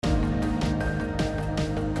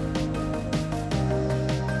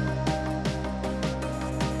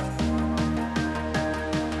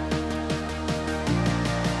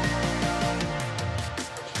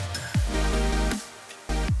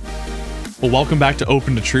Well, welcome back to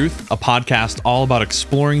Open to Truth, a podcast all about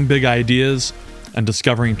exploring big ideas and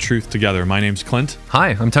discovering truth together. My name's Clint.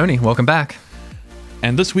 Hi, I'm Tony. Welcome back.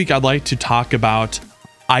 And this week I'd like to talk about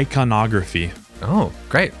iconography. Oh,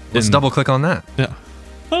 great. Let's double click on that. Yeah.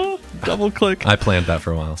 Oh, double click. I planned that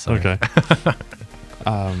for a while. Sorry. Okay.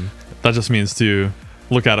 That just means to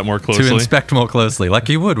look at it more closely. To inspect more closely, like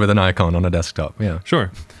you would with an icon on a desktop. Yeah. Sure.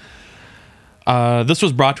 This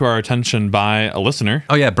was brought to our attention by a listener.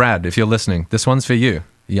 Oh, yeah, Brad, if you're listening, this one's for you.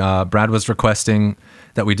 Brad was requesting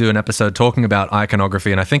that we do an episode talking about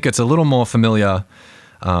iconography, and I think it's a little more familiar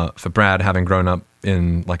for Brad, having grown up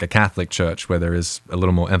in like a Catholic church where there is a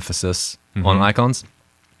little more emphasis on icons.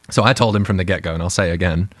 So I told him from the get-go, and I'll say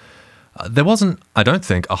again, there wasn't, I don't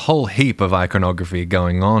think, a whole heap of iconography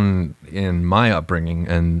going on in my upbringing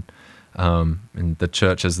and in the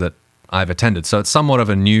churches that I've attended. So it's somewhat of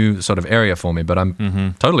a new sort of area for me, but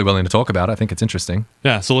I'm totally willing to talk about it. I think it's interesting.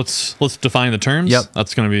 Yeah, so let's define the terms. Yep.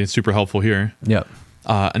 That's going to be super helpful here. Yep.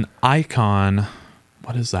 An icon,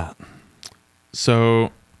 what is that?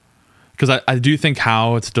 So, because I do think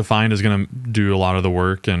how it's defined is going to do a lot of the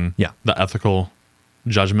work and the ethical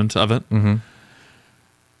judgment of it. Mm-hmm.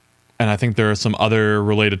 And I think there are some other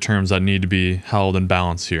related terms that need to be held in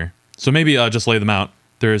balance here. So maybe just lay them out.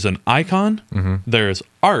 There's an icon, there's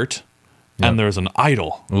art, and there's an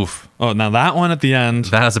idol. Oof. Oh, now that one at the end.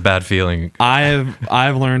 That has a bad feeling. I've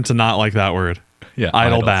learned to not like that word. Yeah.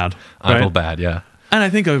 Idol bad. Idol right? bad, yeah. And I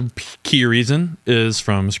think a key reason is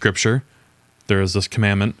from Scripture. There is this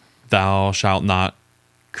commandment, thou shalt not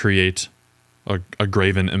create a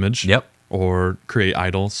graven image. Yep. Or create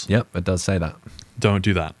idols. Yep, it does say that. Don't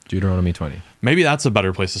do that. Deuteronomy 20. Maybe that's a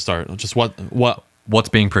better place to start. Just what's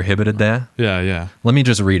being prohibited there? Yeah. Let me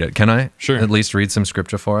just read it. Can I? Sure. At least read some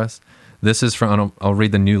scripture for us. This is from, I'll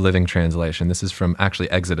read the New Living Translation. This is from actually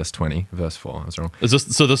Exodus 20, verse 4. I was wrong. This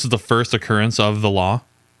is the first occurrence of the law?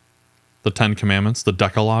 The 10 Commandments, the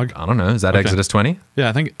Decalogue? I don't know. Is that Exodus 20? Yeah,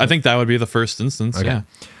 I think that would be the first instance. Okay. Yeah.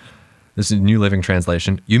 This is New Living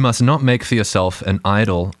Translation. You must not make for yourself an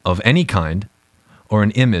idol of any kind or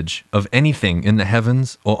an image of anything in the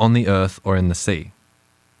heavens or on the earth or in the sea.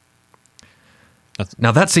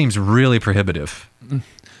 Now that seems really prohibitive.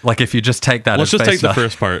 Like if you just take that Let's as just take the value.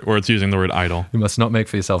 first part where it's using the word idol. You must not make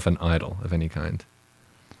for yourself an idol of any kind.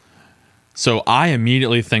 So I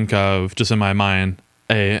immediately think of, just in my mind,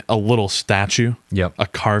 a little statue. Yep. A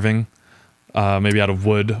carving, maybe out of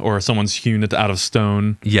wood, or someone's hewn it out of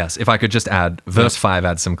stone. Yes, if I could just add, verse 5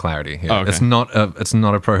 adds some clarity here. Oh, okay. It's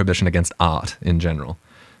not a prohibition against art in general.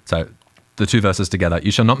 So the two verses together, you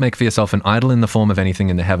shall not make for yourself an idol in the form of anything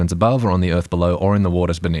in the heavens above or on the earth below or in the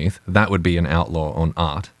waters beneath. That would be an outlaw on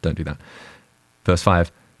art. Don't do that. Verse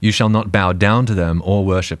 5, you shall not bow down to them or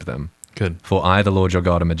worship them. Good. For I, the Lord your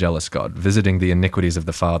God, am a jealous God, visiting the iniquities of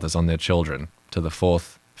the fathers on their children to the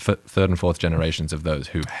third and fourth generations of those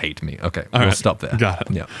who hate me. Okay, we'll stop there. Got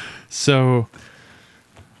it. Yeah. So,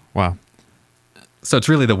 wow. So it's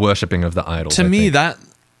really the worshiping of the idols. To me, that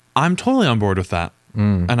I'm totally on board with that.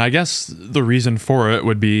 And I guess the reason for it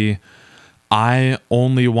would be I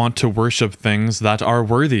only want to worship things that are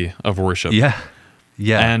worthy of worship. Yeah.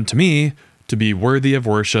 And to me, to be worthy of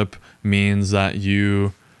worship means that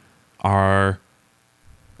you have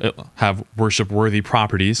worship-worthy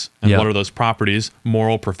properties. And what are those properties?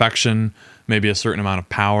 Moral perfection, maybe a certain amount of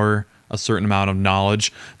power, a certain amount of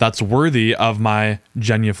knowledge that's worthy of my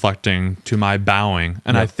genuflecting, to my bowing.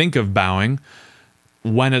 And I think of bowing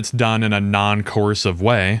when it's done in a non-coercive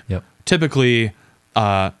way. Yep. Typically,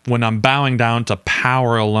 when I'm bowing down to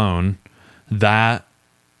power alone, that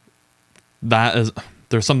is,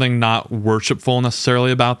 there's something not worshipful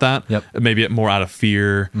necessarily about that. Yep. Maybe more out of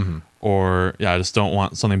fear, or I just don't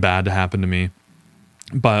want something bad to happen to me.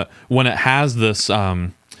 But when it has this,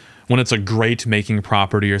 when it's a great making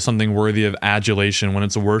property or something worthy of adulation, when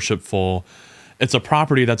it's worshipful, it's a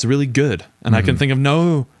property that's really good. And I can think of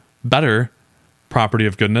no better property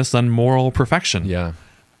of goodness than moral perfection. Yeah.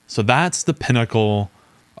 So that's the pinnacle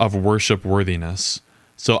of worship worthiness.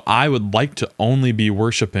 So I would like to only be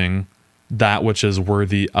worshiping that which is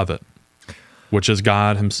worthy of it, which is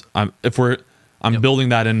God himself. I'm building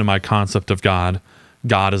that into my concept of God.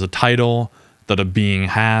 God is a title that a being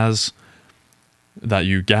has that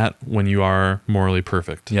you get when you are morally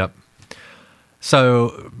perfect. Yep.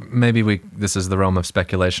 So maybe this is the realm of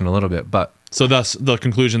speculation a little bit, but so thus the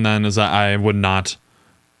conclusion then is that I would not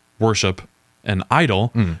worship an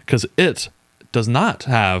idol because it does not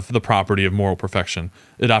have the property of moral perfection.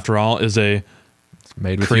 It, after all, is a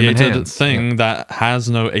made with human created hands. thing that has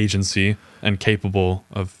no agency and capable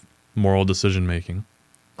of moral decision making.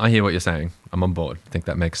 I hear what you're saying. I'm on board. I think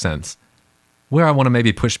that makes sense. Where I want to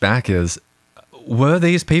maybe push back is were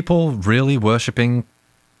these people really worshipping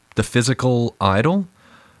the physical idol?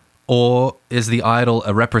 Or is the idol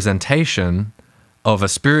a representation of a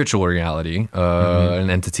spiritual reality, an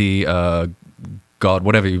entity, God,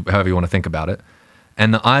 however you want to think about it?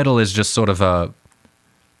 And the idol is just sort of a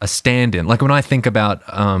stand-in. Like when I think about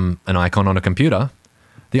an icon on a computer,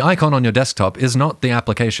 the icon on your desktop is not the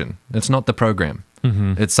application. It's not the program.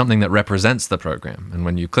 It's something that represents the program. And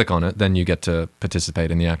when you click on it, then you get to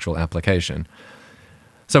participate in the actual application.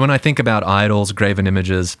 So when I think about idols, graven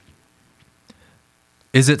images,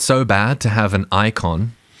 is it so bad to have an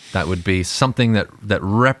icon that would be something that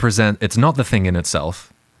it's not the thing in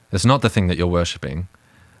itself, it's not the thing that you're worshipping,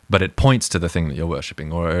 but it points to the thing that you're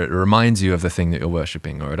worshipping, or it reminds you of the thing that you're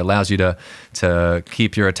worshipping, or it allows you to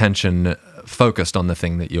keep your attention focused on the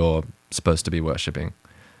thing that you're supposed to be worshipping?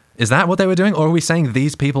 Is that what they were doing? Or are we saying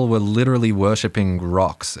these people were literally worshipping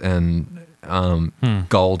rocks and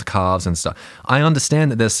gold calves and stuff? I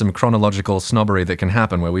understand that there's some chronological snobbery that can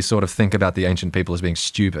happen where we sort of think about the ancient people as being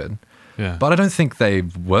stupid. Yeah. But I don't think they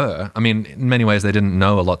were. I mean, in many ways, they didn't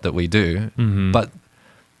know a lot that we do. But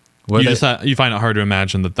you find it hard to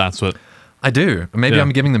imagine that that's what... I do. Maybe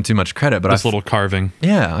I'm giving them too much credit. But this little carving.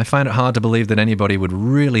 Yeah, I find it hard to believe that anybody would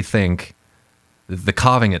really think the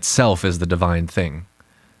carving itself is the divine thing.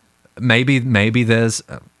 Maybe there's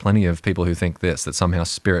plenty of people who think that somehow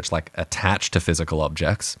spirits like attached to physical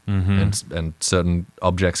objects, and certain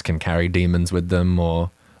objects can carry demons with them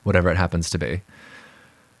or whatever it happens to be.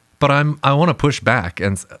 But I want to push back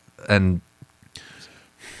and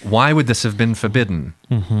why would this have been forbidden?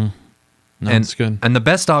 No, that's good. And the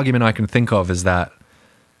best argument I can think of is that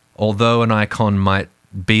although an icon might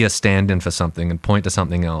be a stand-in for something and point to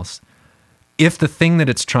something else, if the thing that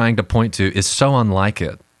it's trying to point to is so unlike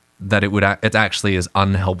it that it actually is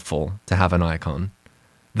unhelpful to have an icon,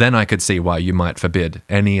 then I could see why you might forbid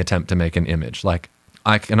any attempt to make an image. Like,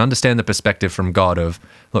 I can understand the perspective from God of,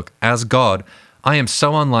 look, as God, I am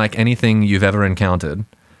so unlike anything you've ever encountered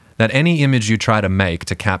that any image you try to make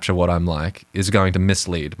to capture what I'm like is going to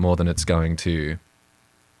mislead more than it's going to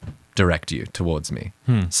direct you towards me.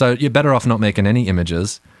 So you're better off not making any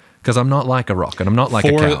images because I'm not like a rock and I'm not like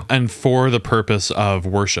a cow. And for the purpose of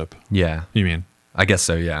worship. Yeah. You mean? I guess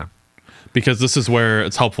so, yeah. Because this is where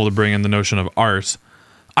it's helpful to bring in the notion of art.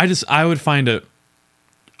 I would find it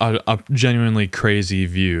a genuinely crazy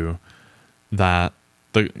view that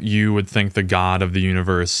you would think the God of the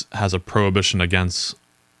universe has a prohibition against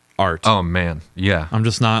art. Oh, man. Yeah. I'm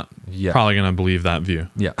just not probably going to believe that view.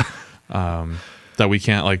 Yeah. That we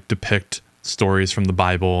can't like depict stories from the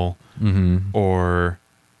Bible or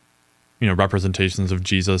representations of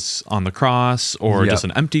Jesus on the cross or just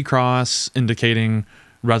an empty cross indicating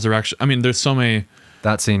resurrection. I mean, there's so many.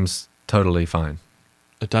 That seems totally fine.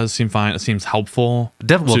 It does seem fine. It seems helpful.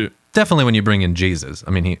 Definitely when you bring in Jesus.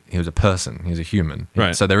 I mean, he was a person. He's a human.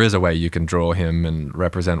 Right. So there is a way you can draw him and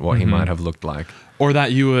represent what he might have looked like. Or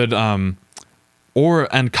that you would, and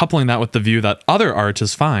coupling that with the view that other art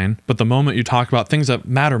is fine, but the moment you talk about things that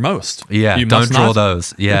matter most, you don't draw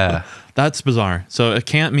those. Yeah. That's bizarre. So it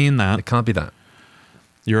can't mean that. It can't be that.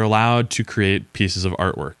 You're allowed to create pieces of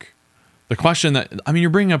artwork. The question you're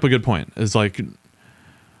bringing up a good point, is like,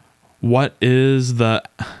 what is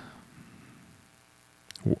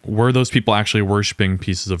were those people actually worshiping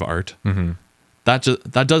pieces of art?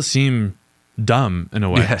 That does seem dumb in a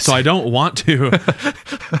way. Yes. So I don't want to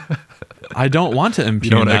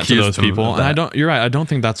impugn that to those people. And you're right. I don't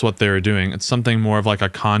think that's what they were doing. It's something more of like a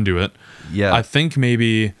conduit. Yeah. I think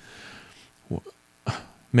maybe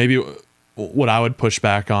what I would push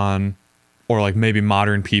back on, or like maybe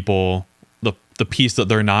modern people, the piece that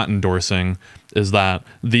they're not endorsing is that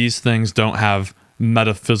these things don't have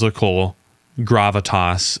metaphysical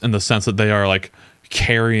gravitas in the sense that they are like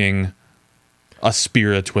carrying a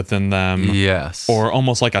spirit within them. Yes. Or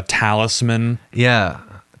almost like a talisman. Yeah.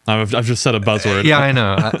 I've just said a buzzword. Yeah, I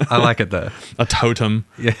know. I like it though. A totem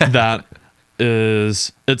that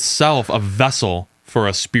is itself a vessel for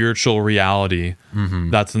a spiritual reality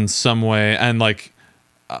that's in some way, and like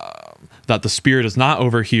that the spirit is not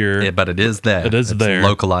over here. But it is there. It's there.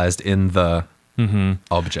 Localized in the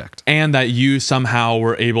object. And that you somehow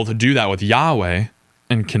were able to do that with Yahweh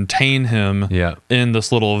and contain him in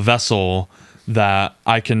this little vessel that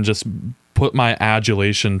I can just put my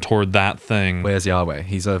adulation toward that thing. Where's Yahweh?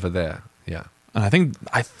 He's over there. Yeah. And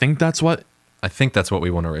I think that's what we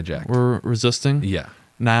want to reject. We're resisting. Yeah.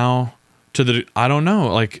 Now I don't know.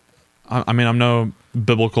 Like, I mean, I'm no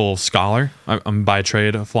biblical scholar. I'm by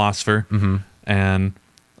trade a philosopher and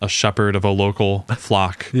a shepherd of a local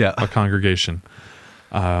flock, a congregation.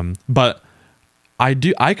 But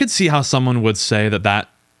I could see how someone would say that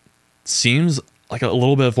seems like a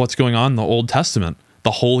little bit of what's going on in the Old Testament.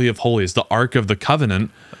 The Holy of Holies, the Ark of the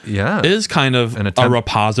Covenant, is kind of a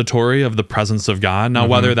repository of the presence of God. Now,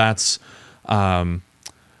 whether that's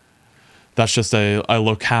just a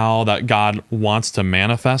locale that God wants to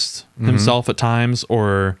manifest himself at times,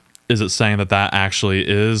 or is it saying that actually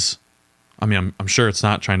is? I mean, I'm sure it's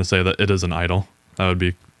not trying to say that it is an idol. That would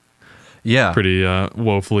be pretty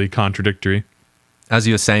woefully contradictory. As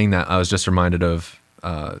you were saying that, I was just reminded of,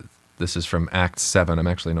 this is from Acts 7. I'm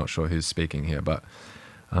actually not sure who's speaking here, but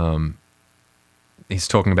he's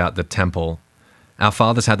talking about the temple. Our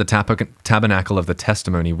fathers had the tabernacle of the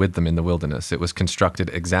testimony with them in the wilderness. It was constructed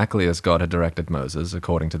exactly as God had directed Moses,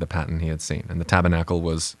 according to the pattern he had seen. And the tabernacle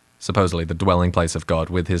was supposedly the dwelling place of God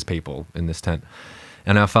with his people in this tent.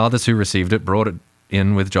 And our fathers who received it brought it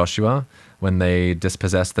in with Joshua. When they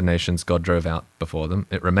dispossessed the nations God drove out before them,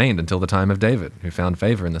 it remained until the time of David, who found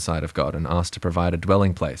favor in the sight of God and asked to provide a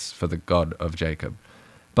dwelling place for the God of Jacob.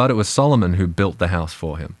 But it was Solomon who built the house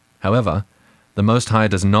for him. However, the Most High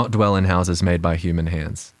does not dwell in houses made by human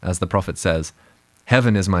hands. As the prophet says,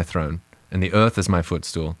 "Heaven is my throne, and the earth is my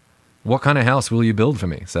footstool. What kind of house will you build for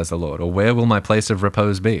me, says the Lord, or where will my place of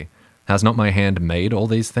repose be? Has not my hand made all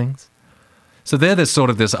these things?" So there's sort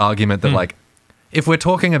of this argument that, like, if we're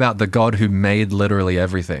talking about the God who made literally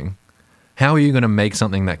everything, how are you going to make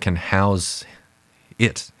something that can house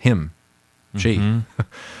him, she?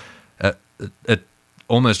 It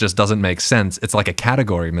almost just doesn't make sense. It's like a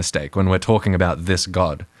category mistake when we're talking about this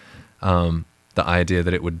God. The idea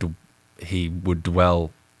that he would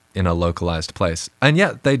dwell in a localized place. And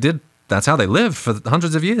yet they did. That's how they lived for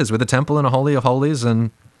hundreds of years, with a temple and a Holy of Holies,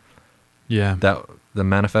 and that the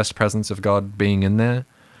manifest presence of God being in there.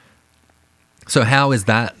 So how is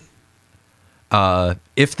that?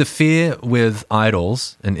 If the fear with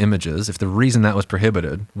idols and images, if the reason that was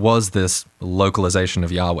prohibited was this localization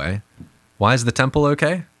of Yahweh, why is the temple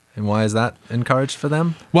okay? And why is that encouraged for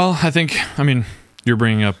them? Well, I mean, you're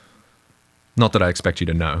bringing up... Not that I expect you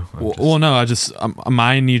to know. No,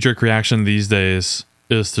 my knee-jerk reaction these days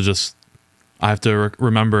is to I have to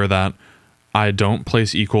remember that I don't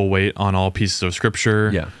place equal weight on all pieces of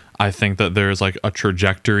scripture. Yeah. I think that there's like a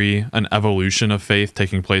trajectory, an evolution of faith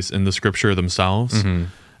taking place in the scripture themselves.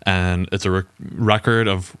 And it's a record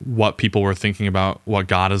of what people were thinking about what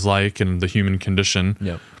God is like and the human condition.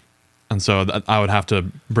 Yep. And so I would have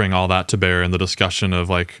to bring all that to bear in the discussion of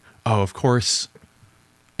like, oh, of course,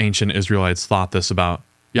 ancient Israelites thought this about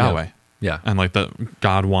Yahweh. Yeah. And like that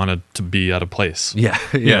God wanted to be at a place. Yeah.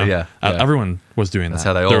 Everyone was doing That's that.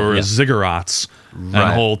 How they all, there were ziggurats and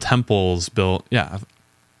whole temples built. Yeah.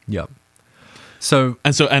 Yep.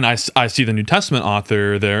 And I see the New Testament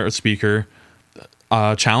author there, a speaker,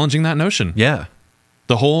 challenging that notion. Yeah.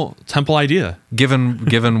 The whole temple idea.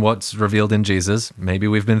 Given what's revealed in Jesus, maybe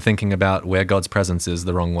we've been thinking about where God's presence is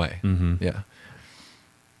the wrong way. Yeah.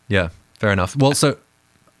 Yeah. Fair enough. Well,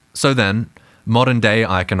 so then modern day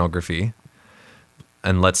iconography,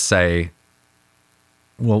 and let's say,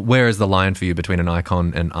 well, where is the line for you between an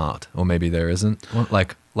icon and art? Or maybe there isn't.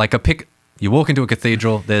 Like you walk into a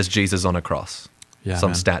cathedral, there's Jesus on a cross. Yeah,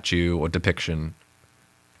 some statue or depiction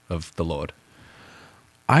of the Lord.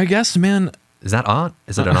 I guess, man. Is that art?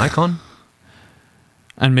 Is it an icon?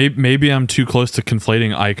 And maybe I'm too close to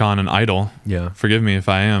conflating icon and idol. Yeah. Forgive me if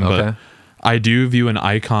I am, but I do view an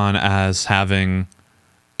icon as having,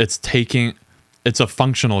 it's a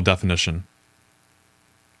functional definition.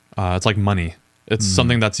 It's like money. It's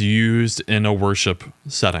something that's used in a worship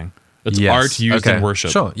setting. It's art used in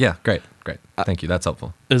worship. Sure. Yeah. Great. Thank you. That's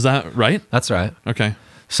helpful. Is that right? That's right. Okay.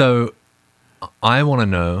 So I want to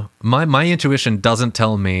know, my intuition doesn't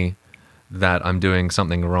tell me that I'm doing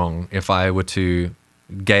something wrong. If I were to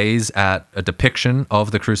gaze at a depiction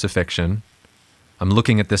of the crucifixion, I'm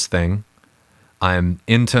looking at this thing, I'm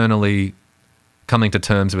internally coming to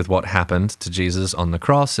terms with what happened to Jesus on the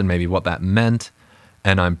cross and maybe what that meant,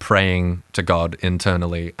 and I'm praying to God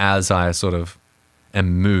internally as I sort of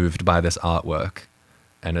am moved by this artwork,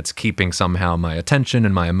 and it's keeping somehow my attention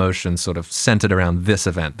and my emotions sort of centered around this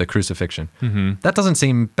event, the crucifixion. That doesn't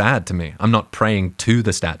seem bad to me. I'm not praying to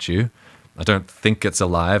the statue. I don't think it's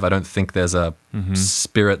alive. I don't think there's a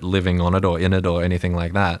spirit living on it or in it or anything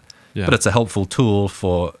like that. Yeah. But it's a helpful tool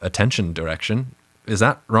for attention direction. Is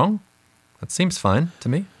that wrong? That seems fine to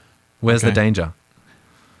me. Where's the danger?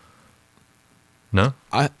 No?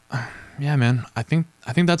 Yeah, man. I think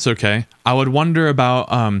that's okay. I would wonder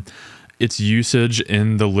about its usage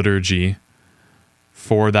in the liturgy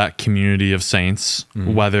for that community of saints,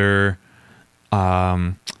 whether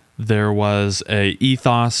there was a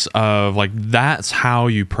ethos of like, that's how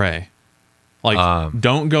you pray. Like,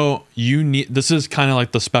 don't go. This is kind of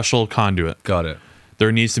like the special conduit. Got it.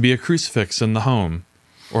 There needs to be a crucifix in the home,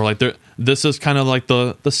 or like this is kind of like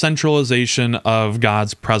the centralization of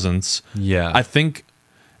God's presence. Yeah. I think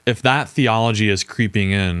if that theology is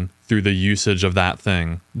creeping in through the usage of that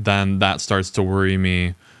thing, then that starts to worry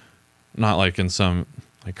me, not like in some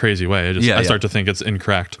like crazy way. I start to think it's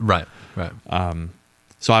incorrect. Right.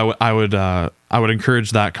 So I would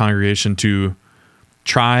encourage that congregation to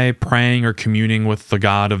try praying or communing with the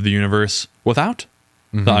God of the universe without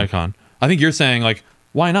the icon. I think you're saying like,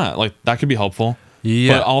 why not? Like that could be helpful.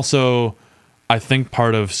 Yeah. But also, I think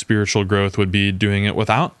part of spiritual growth would be doing it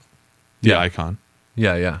without the icon.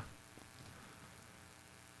 Yeah.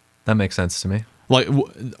 That makes sense to me. Like,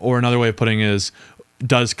 or another way of putting it is,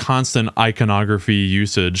 does constant iconography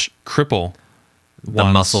usage cripple the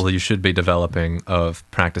muscle you should be developing of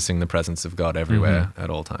practicing the presence of God everywhere at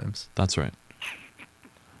all times? That's right.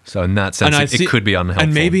 So in that sense, it could be unhelpful.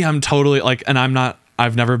 And maybe I'm totally like, and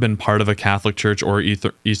I've never been part of a Catholic church or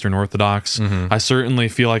Eastern Orthodox. I certainly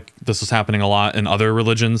feel like this is happening a lot in other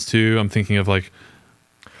religions too. I'm thinking of like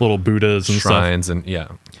little Buddhas and shrines stuff.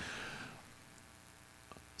 And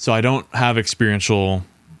So I don't have experiential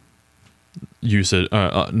usage,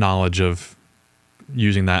 knowledge of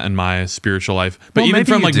using that in my spiritual life. But even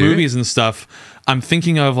from like movies and stuff, I'm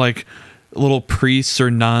thinking of like little priests or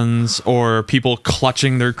nuns or people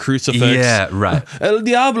clutching their crucifix. Yeah, right. El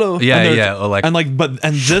Diablo. Yeah.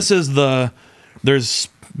 This is there's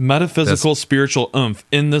metaphysical spiritual oomph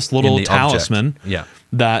in this little talisman. Object. Yeah.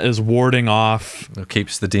 That is warding off. It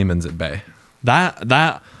keeps the demons at bay.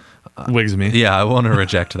 That wigs me. Yeah, I want to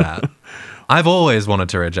reject that. I've always wanted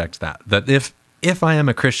to reject that. That if I am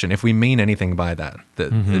a Christian, if we mean anything by that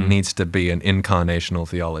it needs to be an incarnational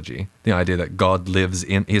theology. The idea that God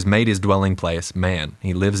He's made his dwelling place man.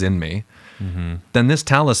 He lives in me. Then this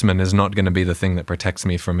talisman is not going to be the thing that protects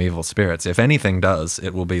me from evil spirits. If anything does,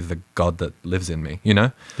 it will be the God that lives in me, you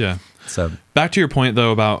know? Yeah. So back to your point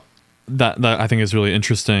though about that I think is really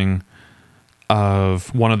interesting,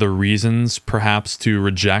 of one of the reasons perhaps to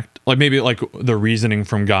reject, like maybe like the reasoning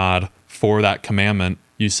from God for that commandment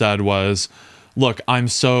you said was, look, I'm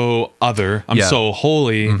so other, I'm so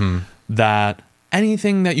holy that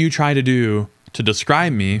anything that you try to do to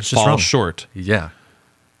describe me falls short. Yeah.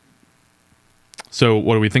 So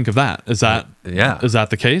what do we think of that? Is that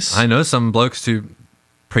the case? I know some blokes who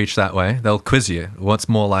preach that way. They'll quiz you. What's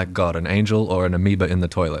more like God, an angel or an amoeba in the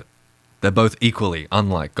toilet? They're both equally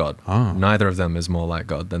unlike God. Oh. Neither of them is more like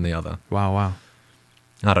God than the other. Wow.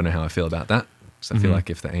 I don't know how I feel about that. So I feel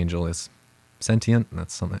like if the angel is sentient,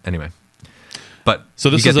 that's something. Anyway. But so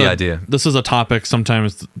you get the idea. This is a topic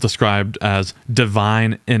sometimes described as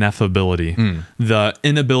divine ineffability, the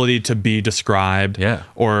inability to be described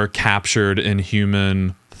or captured in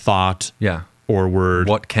human thought or word.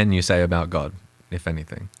 What can you say about God, if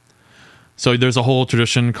anything? So there's a whole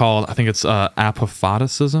tradition called, I think it's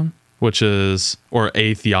apophatism, which is, or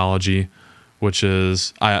atheology, which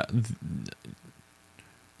is,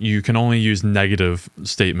 you can only use negative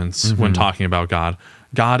statements when talking about God.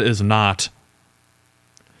 God is not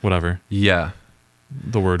whatever. Yeah.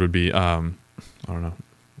 The word would be, I don't know.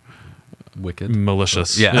 Wicked.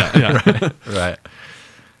 Malicious. Yeah. Right.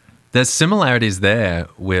 There's similarities there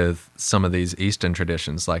with some of these Eastern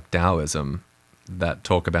traditions like Taoism that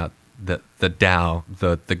talk about the Tao,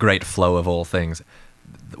 the great flow of all things.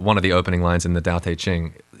 One of the opening lines in the Tao Te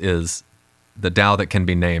Ching is, the Tao that can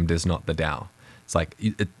be named is not the Tao. It's like,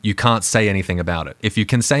 you can't say anything about it. If you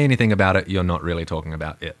can say anything about it, you're not really talking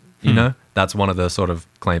about it. You know? That's one of the sort of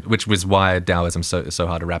claims, which was why Taoism is so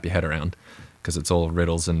hard to wrap your head around, because it's all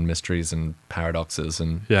riddles and mysteries and paradoxes,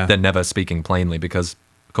 and they're never speaking plainly, because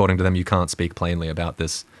according to them, you can't speak plainly about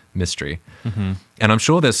this mystery. And I'm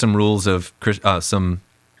sure there's some rules of, not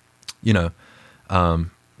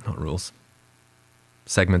rules,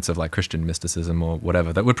 segments of like Christian mysticism or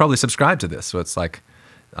whatever that would probably subscribe to this. So it's like,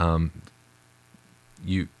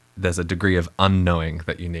 there's a degree of unknowing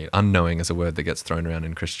that you need. Unknowing is a word that gets thrown around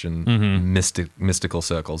in Christian mystical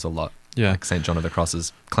circles a lot. Yeah. Like St. John of the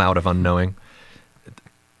Cross's cloud of unknowing.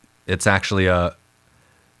 It's actually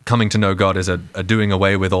coming to know God is a doing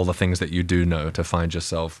away with all the things that you do know to find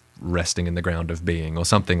yourself resting in the ground of being, or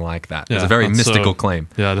something like that. It's a very mystical claim.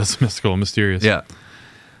 Yeah, that's mystical, mysterious. Yeah.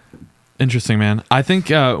 Interesting, man. I think,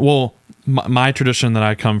 my tradition that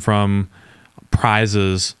I come from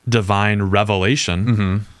prizes divine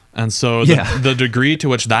revelation. And so the degree to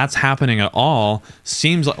which that's happening at all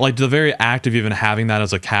seems like the very act of even having that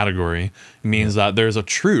as a category means that there's a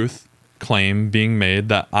truth claim being made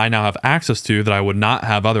that I now have access to that I would not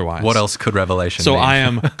have otherwise. What else could revelation mean? I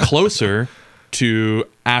am closer to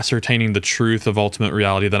ascertaining the truth of ultimate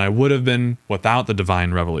reality than I would have been without the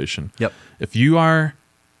divine revelation. Yep. If you are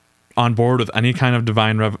on board with any kind of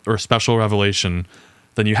divine or special revelation,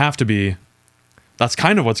 then you have to be. That's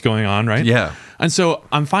kind of what's going on, right? Yeah. And so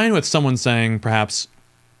I'm fine with someone saying, perhaps,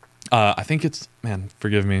 I think it's, man,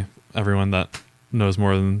 forgive me, everyone that knows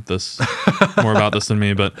more than this, more about this than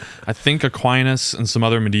me, but I think Aquinas and some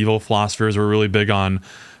other medieval philosophers were really big on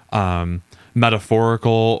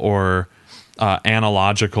metaphorical or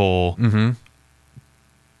analogical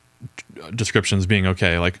descriptions being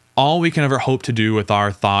okay. Like, all we can ever hope to do with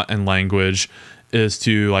our thought and language is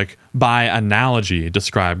to, like, by analogy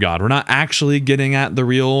describe God. We're not actually getting at the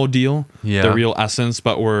real deal, the real essence,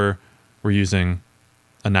 but we're using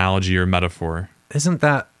analogy or metaphor. Isn't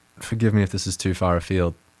that, forgive me if this is too far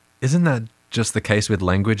afield, isn't that just the case with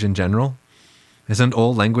language in general? Isn't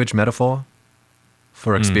all language metaphor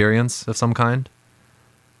for experience of some kind?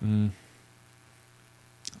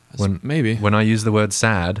 Maybe. When I use the word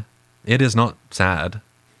sad, it is not sad.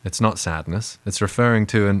 It's not sadness. It's referring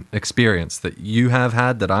to an experience that you have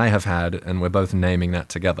had, that I have had, and we're both naming that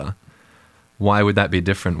together. Why would that be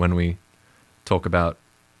different when we talk about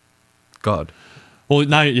God? Well,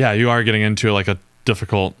 now, yeah, you are getting into like a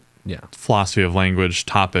difficult philosophy of language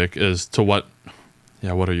topic as to what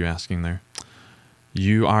are you asking there?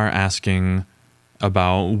 You are asking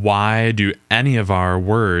about why do any of our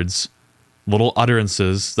words, little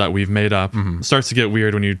utterances that we've made up, starts to get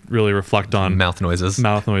weird when you really reflect on mouth noises,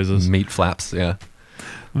 meat flaps. Yeah.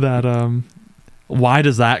 That, why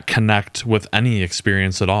does that connect with any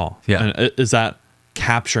experience at all? Yeah. And is that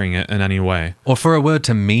capturing it in any way? Or for a word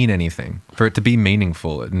to mean anything, for it to be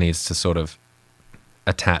meaningful, it needs to sort of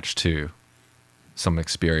attach to some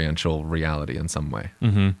experiential reality in some way.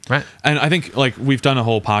 Right. And I think, like, we've done a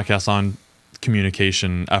whole podcast on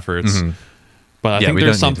communication efforts, but I think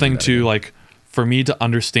there's something to like, for me to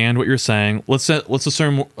understand what you're saying, let's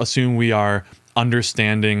assume we are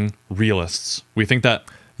understanding realists. We think that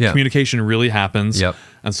communication really happens. Yep.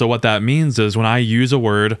 And so what that means is when I use a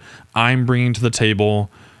word, I'm bringing to the table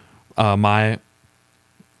my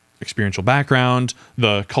experiential background,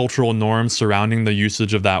 the cultural norms surrounding the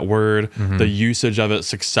usage of that word, the usage of it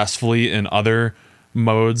successfully in other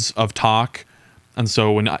modes of talk. And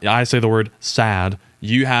so when I say the word sad,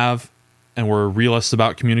 you have, and we're realists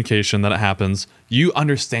about communication, that it happens, you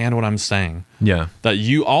understand what I'm saying. Yeah. That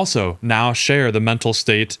you also now share the mental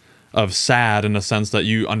state of sad in the sense that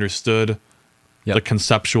you understood the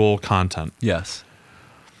conceptual content. Yes.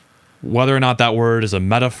 Whether or not that word is a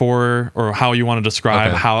metaphor or how you want to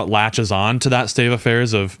describe how it latches on to that state of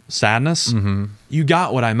affairs of sadness, you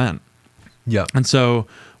got what I meant. Yeah. And so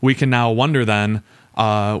we can now wonder then,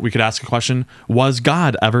 we could ask a question, was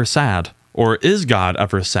God ever sad? Or is God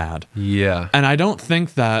ever sad? Yeah. And I don't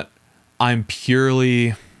think that I'm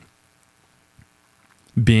purely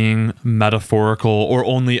being metaphorical or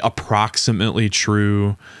only approximately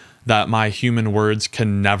true, that my human words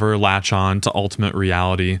can never latch on to ultimate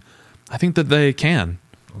reality. I think that they can.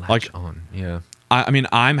 Latch on, yeah. I mean,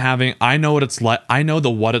 I know what it's like. I know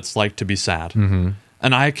what it's like to be sad. And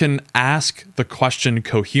I can ask the question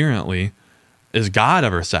coherently, is God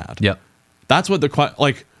ever sad? Yep. That's what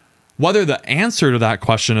whether the answer to that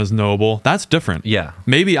question is knowable, that's different. Yeah.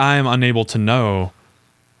 Maybe I am unable to know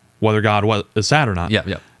whether God is sad or not. Yeah,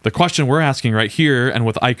 yeah. The question we're asking right here and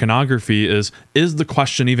with iconography is the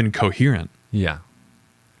question even coherent? Yeah.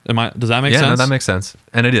 Does that make sense? Yeah, no, that makes sense.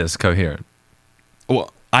 And it is coherent.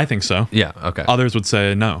 Well, I think so. Yeah, okay. Others would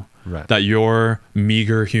say no. Right. That your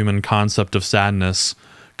meager human concept of sadness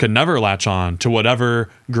could never latch on to whatever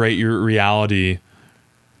great reality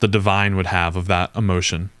the divine would have of that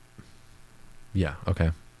emotion. Yeah,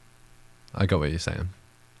 okay. I got what you're saying.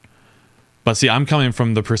 But see, I'm coming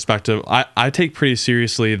from the perspective, I take pretty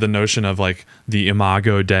seriously the notion of like the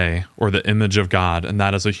imago Dei, or the image of God, and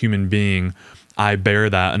that as a human being, I bear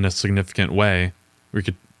that in a significant way. We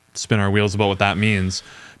could spin our wheels about what that means,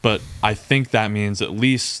 but I think that means, at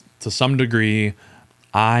least to some degree,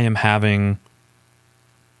 I am having,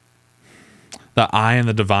 that I and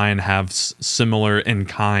the divine have similar in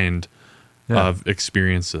kind of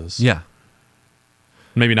experiences. Yeah.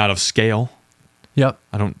 Maybe not of scale. Yep.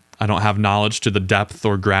 I don't have knowledge to the depth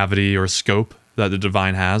or gravity or scope that the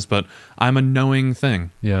divine has, but I'm a knowing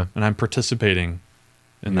thing. Yeah. And I'm participating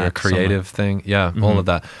in that. A creative thing. Yeah. All of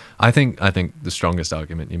that. I think the strongest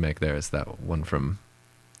argument you make there is that one from,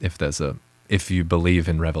 if you believe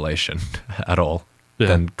in revelation at all,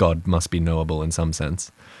 then God must be knowable in some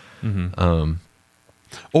sense.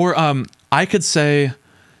 Or I could say,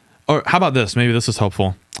 or how about this? Maybe this is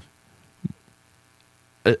helpful.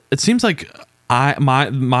 It seems like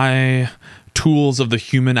my tools of the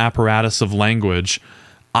human apparatus of language,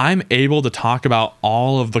 I'm able to talk about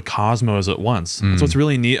all of the cosmos at once. That's what's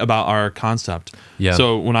really neat about our concept. Yeah.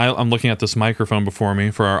 So when I'm looking at this microphone before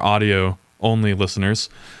me for our audio only listeners,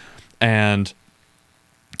 and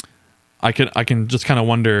I can just kind of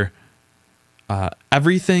wonder,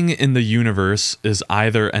 everything in the universe is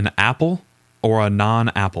either an apple or a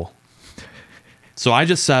non-apple. So I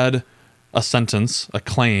just said a sentence, a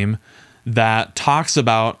claim that talks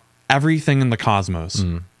about everything in the cosmos.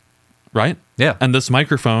 Right? Yeah. And this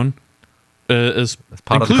microphone is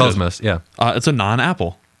part included. of the cosmos. Yeah. It's a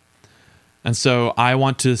non-apple. And so I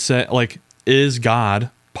want to say, like, is God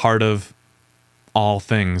part of all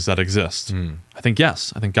things that exist? I think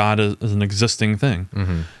yes. I think God is an existing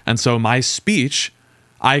thing. And so my speech,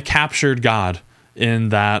 I captured God in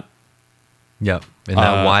that. Yep. In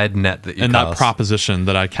that wide net that you in cast. that proposition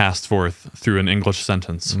that I cast forth through an English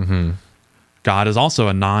sentence. God is also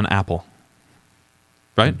a non-apple.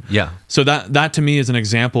 Right? Yeah. So that to me is an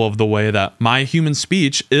example of the way that my human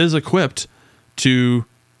speech is equipped to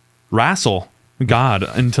wrestle God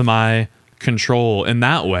into my control in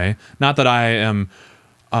that way. Not that I'm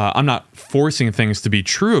not forcing things to be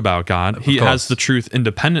true about God. He has the truth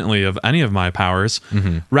independently of any of my powers.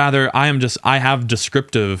 Rather, I have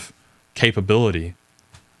descriptive capability.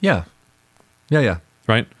 Yeah. Yeah.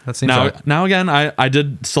 Right? That seems right. Now again, I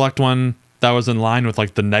did select one that was in line with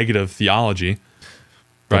like the negative theology.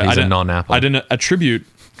 Right. He's a non-apple. I didn't attribute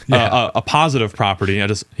a positive property.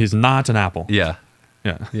 He's not an apple. Yeah.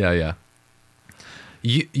 Yeah.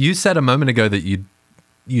 You said a moment ago that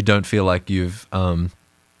you don't feel like you've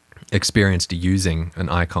experienced using an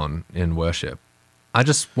icon in worship. I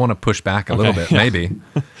just want to push back a little bit, maybe,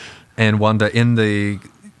 and wonder, in the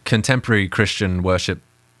contemporary Christian worship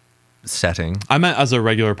setting. I meant as a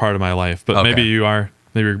regular part of my life, but maybe you're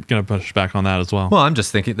going to push back on that as well. Well, I'm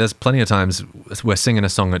just thinking there's plenty of times we're singing a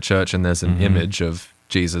song at church and there's an image of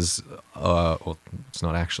Jesus, or it's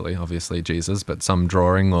not actually, obviously, Jesus, but some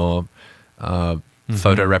drawing or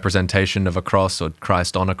photo representation of a cross or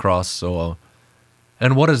Christ on a cross.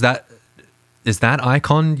 And what is that? Is that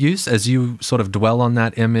icon use as you sort of dwell on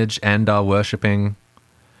that image and are worshiping?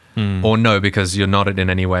 Or no, because you're not in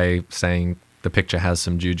any way saying the picture has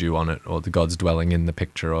some juju on it or the God's dwelling in the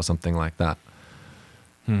picture or something like that?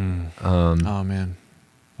 Oh man.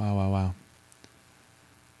 Wow.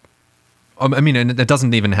 I mean, and it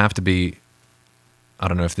doesn't even have to be, I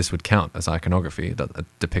don't know if this would count as iconography.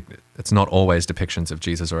 It's not always depictions of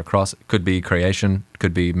Jesus or a cross. It could be creation, it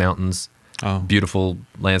could be mountains, beautiful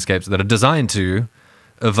landscapes that are designed to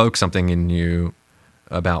evoke something in you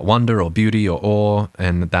about wonder or beauty or awe,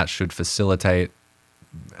 and that should facilitate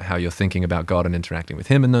how you're thinking about God and interacting with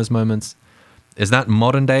him in those moments. Is that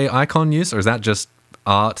modern day icon use, or is that just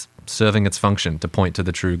art serving its function to point to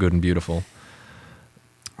the true, good, and beautiful?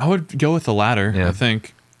 I would go with the latter, I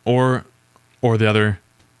think. Or the other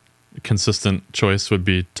consistent choice would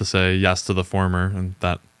be to say yes to the former, and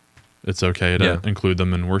that it's okay to include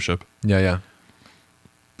them in worship. Yeah.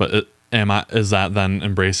 But is that then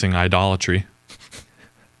embracing idolatry?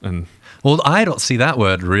 And well, idol, see, that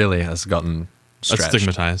word really has gotten stretched. That's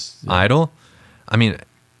stigmatized. Yeah. Idol? I mean,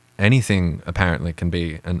 anything apparently can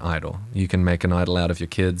be an idol. You can make an idol out of your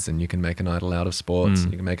kids, and you can make an idol out of sports,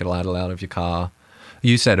 and you can make an idol out of your car.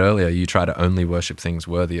 You said earlier you try to only worship things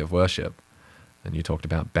worthy of worship, and you talked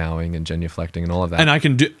about bowing and genuflecting and all of that.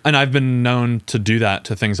 And I've been known to do that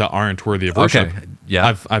to things that aren't worthy of worship. Okay,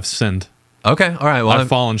 yeah. I've sinned. Okay, all right. Well, I've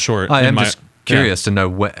fallen short. I am just curious to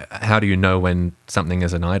know how do you know when something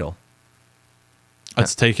is an idol?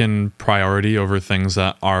 It's taken priority over things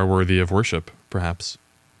that are worthy of worship, perhaps.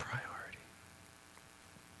 Priority.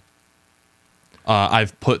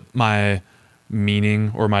 I've put my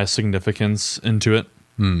meaning or my significance into it.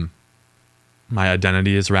 My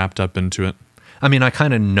identity is wrapped up into it. I mean, I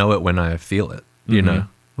kind of know it when I feel it, you know,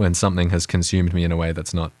 when something has consumed me in a way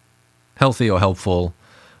that's not healthy or helpful,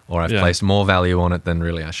 or I've placed more value on it than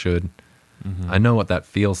really I should. I know what that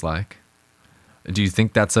feels like. Do you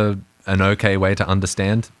think that's an okay way to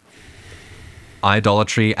understand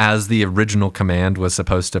idolatry as the original command was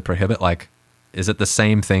supposed to prohibit? Like, is it the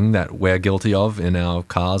same thing that we're guilty of in our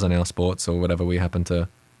cars and our sports or whatever we happen to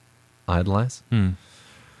idolize?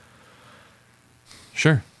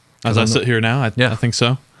 Sure. As I sit here now, I think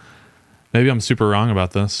so. Maybe I'm super wrong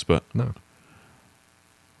about this, but no.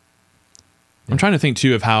 I'm trying to think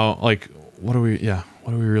too of how, like, what are we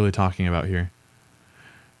really talking about here?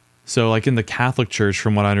 So, like, in the Catholic Church,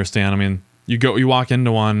 from what I understand, I mean, you walk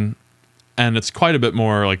into one, and it's quite a bit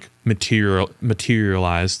more like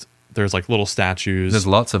materialized. There's like little statues. There's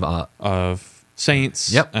lots of art of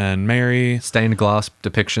saints and Mary. Stained glass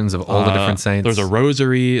depictions of all the different saints. There's a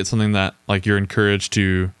rosary. It's something that like you're encouraged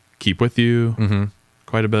to keep with you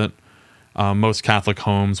quite a bit. Most Catholic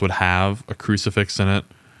homes would have a crucifix in it.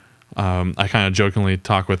 I kind of jokingly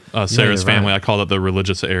talk with Sarah's family. Right. I called it the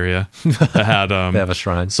religious area. It had they have a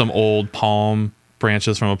shrine. Some old palm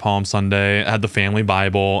branches from a Palm Sunday. It had the family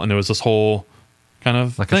Bible, and there was this whole kind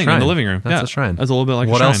of like thing in the living room. That's a shrine. That's a little bit like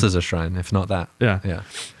what a shrine. else is a shrine if not that? Yeah.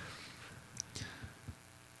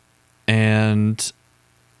 And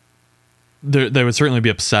they would certainly be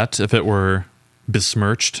upset if it were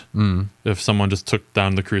besmirched. If someone just took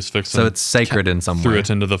down the crucifix. So it's sacred in some way. Threw it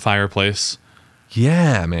into the fireplace.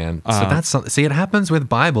 Yeah, man. So that's something. See, it happens with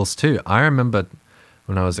Bibles too. I remember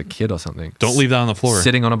when I was a kid or something. Don't leave that on the floor.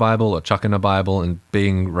 Sitting on a Bible or chucking a Bible and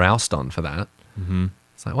being roused on for that.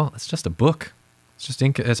 It's like, well, it's just a book. It's just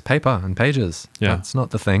ink. It's paper and pages. Yeah. That's not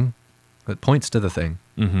the thing. It points to the thing.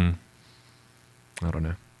 I don't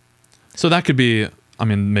know. So that could be, I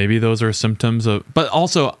mean, maybe those are symptoms of, but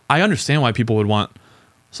also I understand why people would want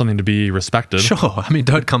something to be respected. Sure. I mean,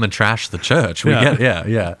 don't come and trash the church. We get,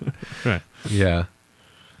 yeah. Right. Yeah.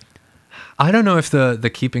 I don't know if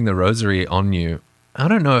the keeping the rosary on you, I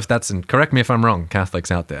don't know if that's, correct me if I'm wrong,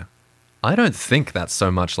 Catholics out there. I don't think that's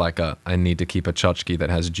so much like I need to keep a tchotchke that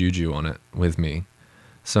has juju on it with me,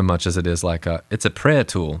 so much as it is like it's a prayer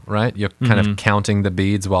tool, right? You're kind of counting the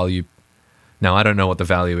beads while you, now I don't know what the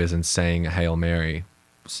value is in saying a Hail Mary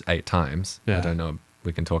 8 times. Yeah. I don't know.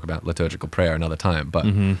 We can talk about liturgical prayer another time,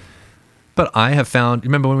 but I have found,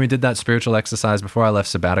 remember when we did that spiritual exercise before I left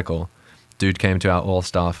sabbatical, dude came to our all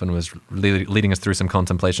staff and was leading us through some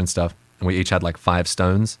contemplation stuff. And we each had like 5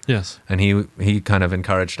 stones. Yes. And he kind of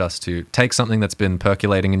encouraged us to take something that's been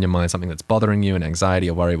percolating in your mind, something that's bothering you, an anxiety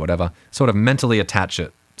or worry, whatever, sort of mentally attach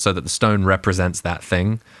it so that the stone represents that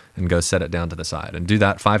thing and go set it down to the side. And do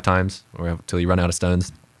that 5 times or until you run out of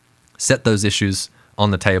stones. Set those issues on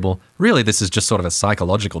the table. Really, this is just sort of a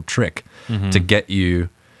psychological trick to get you,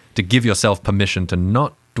 to give yourself permission to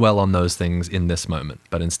not dwell on those things in this moment,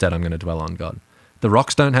 but instead I'm going to dwell on God. The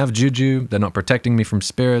rocks don't have juju. They're not protecting me from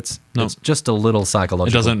spirits. Nope. It's just a little psychological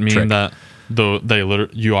It doesn't mean trick. that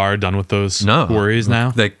you are done with those worries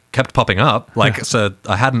now. They kept popping up. So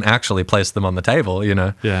I hadn't actually placed them on the table, you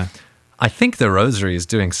know. Yeah. I think the rosary is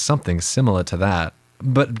doing something similar to that.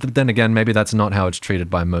 But then again, maybe that's not how it's treated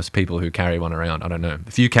by most people who carry one around. I don't know.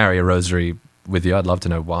 If you carry a rosary with you, I'd love to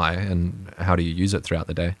know why and how do you use it throughout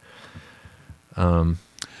the day.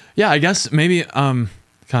 Yeah, I guess maybe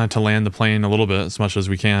kind of to land the plane a little bit as much as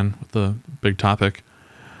we can with the big topic.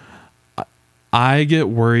 I get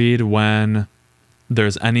worried when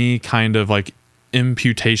there's any kind of like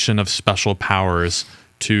imputation of special powers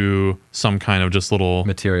to some kind of just little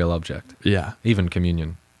material object. Yeah. Even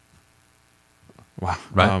communion. Wow.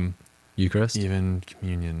 Right? Eucharist? Even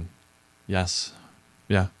communion. Yes.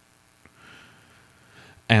 Yeah.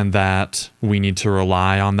 And that we need to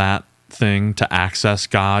rely on that thing to access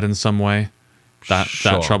God in some way. That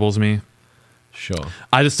troubles me. Sure.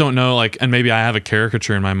 I just don't know, like, and maybe I have a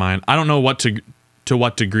caricature in my mind. I don't know to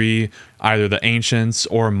what degree either the ancients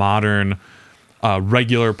or modern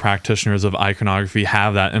regular practitioners of iconography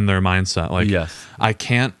have that in their mindset. Like, yes. I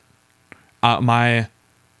can't, my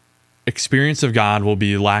experience of God will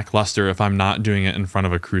be lackluster if I'm not doing it in front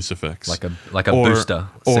of a crucifix. Like a booster.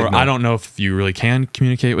 Or signal. I don't know if you really can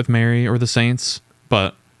communicate with Mary or the saints,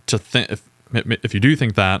 but to think, if you do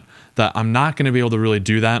think that I'm not going to be able to really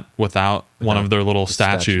do that without one of their little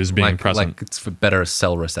statues being present. Like it's for better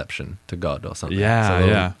cell reception to God or something. Yeah, it's a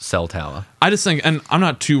yeah. Cell tower. I just think, and I'm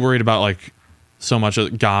not too worried about like so much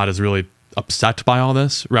that God is really upset by all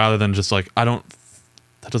this, rather than just like, that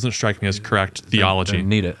doesn't strike me as correct theology. Don't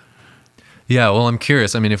need it. Yeah, well, I'm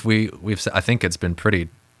curious. I mean, if I think it's been pretty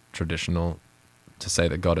traditional to say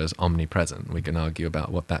that God is omnipresent. We can argue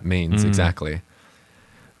about what that means exactly.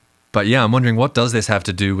 But yeah, I'm wondering, what does this have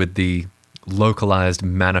to do with the localized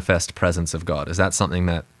manifest presence of God? Is that something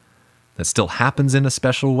that still happens in a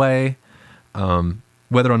special way?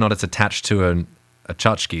 Whether or not it's attached to a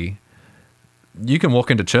tchotchke, you can walk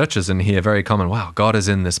into churches and hear very common, wow, God is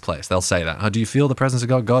in this place. They'll say that. Oh, do you feel the presence of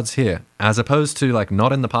God? God's here. As opposed to like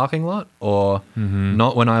not in the parking lot or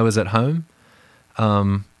not when I was at home.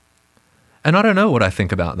 And I don't know what I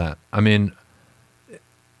think about that. I mean,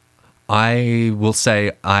 I will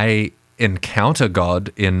say I encounter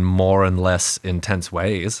God in more and less intense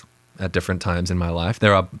ways at different times in my life.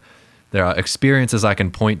 There are experiences I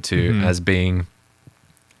can point to as being,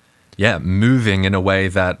 moving in a way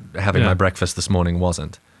that having my breakfast this morning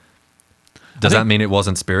wasn't. Does that mean it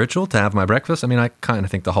wasn't spiritual to have my breakfast? I mean, I kind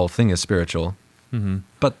of think the whole thing is spiritual.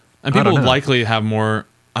 But and people likely have more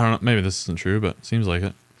I don't know, maybe this isn't true, but it seems like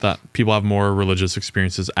it, that people have more religious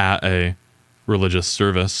experiences at a religious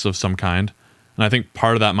service of some kind. And I think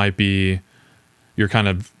part of that might be you're kind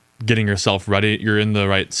of getting yourself ready. You're in the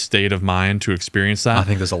right state of mind to experience that. I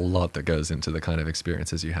think there's a lot that goes into the kind of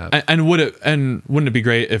experiences you have. And wouldn't it be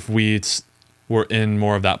great if we were in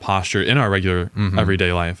more of that posture in our regular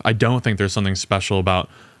everyday life? I don't think there's something special about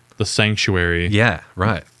the sanctuary. Yeah,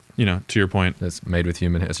 right. You know, to your point, it's made with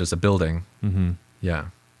human. It's just a building. Mm-hmm. Yeah.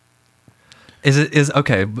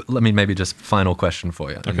 Okay? Let me maybe just final question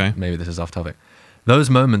for you. Okay. Maybe this is off topic.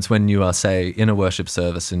 Those moments when you are, say, in a worship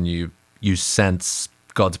service and you sense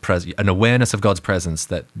God's presence, an awareness of God's presence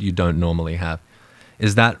that you don't normally have,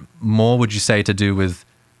 is that more, would you say, to do with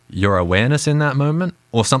your awareness in that moment,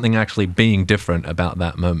 or something actually being different about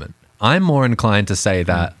that moment? I'm more inclined to say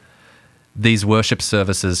that these worship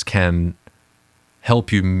services can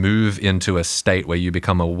help you move into a state where you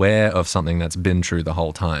become aware of something that's been true the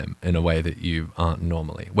whole time in a way that you aren't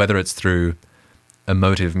normally, whether it's through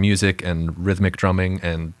emotive music and rhythmic drumming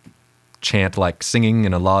and chant, like singing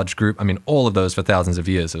in a large group. I mean, all of those for thousands of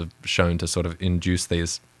years have shown to sort of induce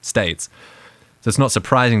these states. So it's not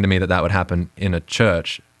surprising to me that that would happen in a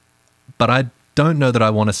church, but I don't know that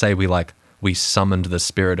I want to say we summoned the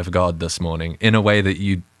Spirit of God this morning in a way that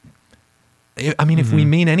if we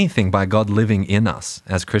mean anything by God living in us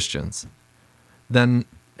as Christians, then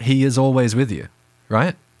he is always with you,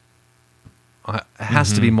 right? It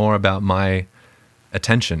has to be more about my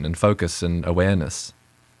attention and focus and awareness.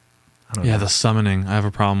 Yeah, the summoning. I have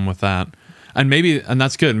a problem with that. And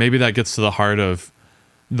that's good. Maybe that gets to the heart of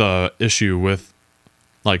the issue with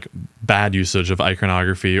like bad usage of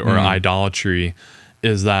iconography or idolatry,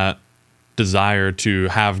 is that desire to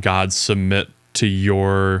have God submit to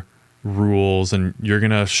your rules, and you're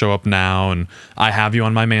going to show up now, and I have you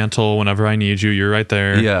on my mantle whenever I need you. You're right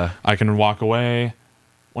there. Yeah. I can walk away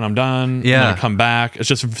when I'm done. Yeah. I'm going to come back. It's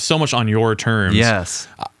just so much on your terms. Yes.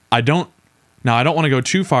 I don't want to go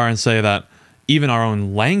too far and say that even our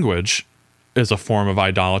own language is a form of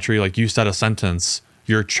idolatry. Like you said a sentence,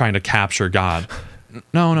 you're trying to capture God.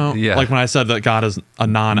 No. Yeah. Like when I said that God is a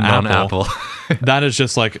non-apple, that is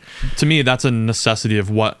just like, to me, that's a necessity of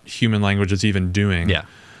what human language is even doing. Yeah.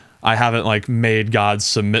 I haven't like made God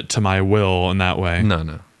submit to my will in that way.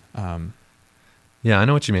 No. Yeah, I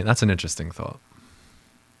know what you mean. That's an interesting thought.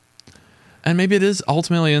 And maybe it is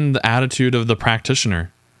ultimately in the attitude of the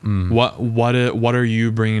practitioner. What are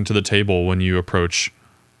you bringing to the table when you approach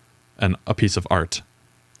a piece of art?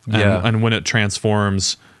 And when it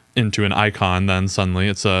transforms into an icon, then suddenly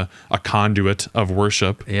it's a conduit of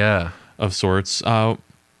worship. Yeah. Of sorts. How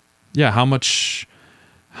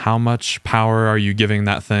much power are you giving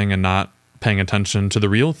that thing and not paying attention to the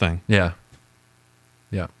real thing? Yeah.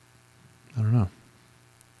 I don't know.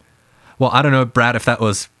 Well, I don't know, Brad, if that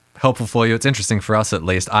was helpful for you. It's interesting for us, at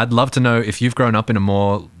least. I'd love to know if you've grown up in a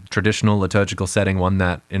more traditional liturgical setting, one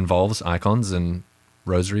that involves icons and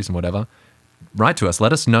rosaries and whatever. Write to us.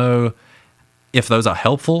 Let us know if those are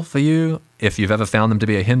helpful for you, if you've ever found them to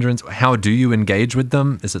be a hindrance. How do you engage with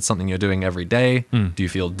them? Is it something you're doing every day? Do you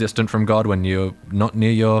feel distant from God when you're not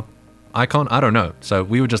near your icon? I don't know. So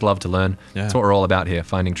we would just love to learn. Yeah. That's what we're all about here,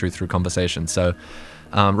 finding truth through conversation. So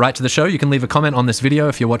write to the show. You can leave a comment on this video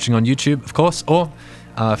if you're watching on YouTube, of course, or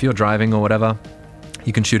if you're driving or whatever,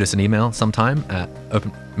 you can shoot us an email sometime at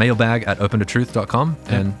mailbag@opentotruth.com,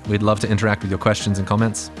 and we'd love to interact with your questions and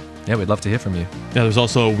comments. Yeah, we'd love to hear from you. Yeah, there's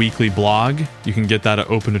also a weekly blog. You can get that at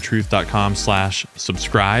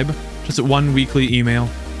opentotruth.com/subscribe. Just at one weekly email,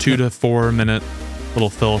 2 to 4 minute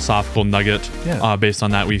little philosophical nugget based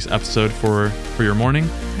on that week's episode for your morning.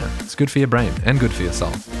 Yeah, it's good for your brain and good for your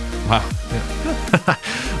soul. Wow. Yeah.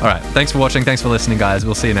 All right. Thanks for watching. Thanks for listening, guys.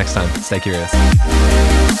 We'll see you next time. Stay curious.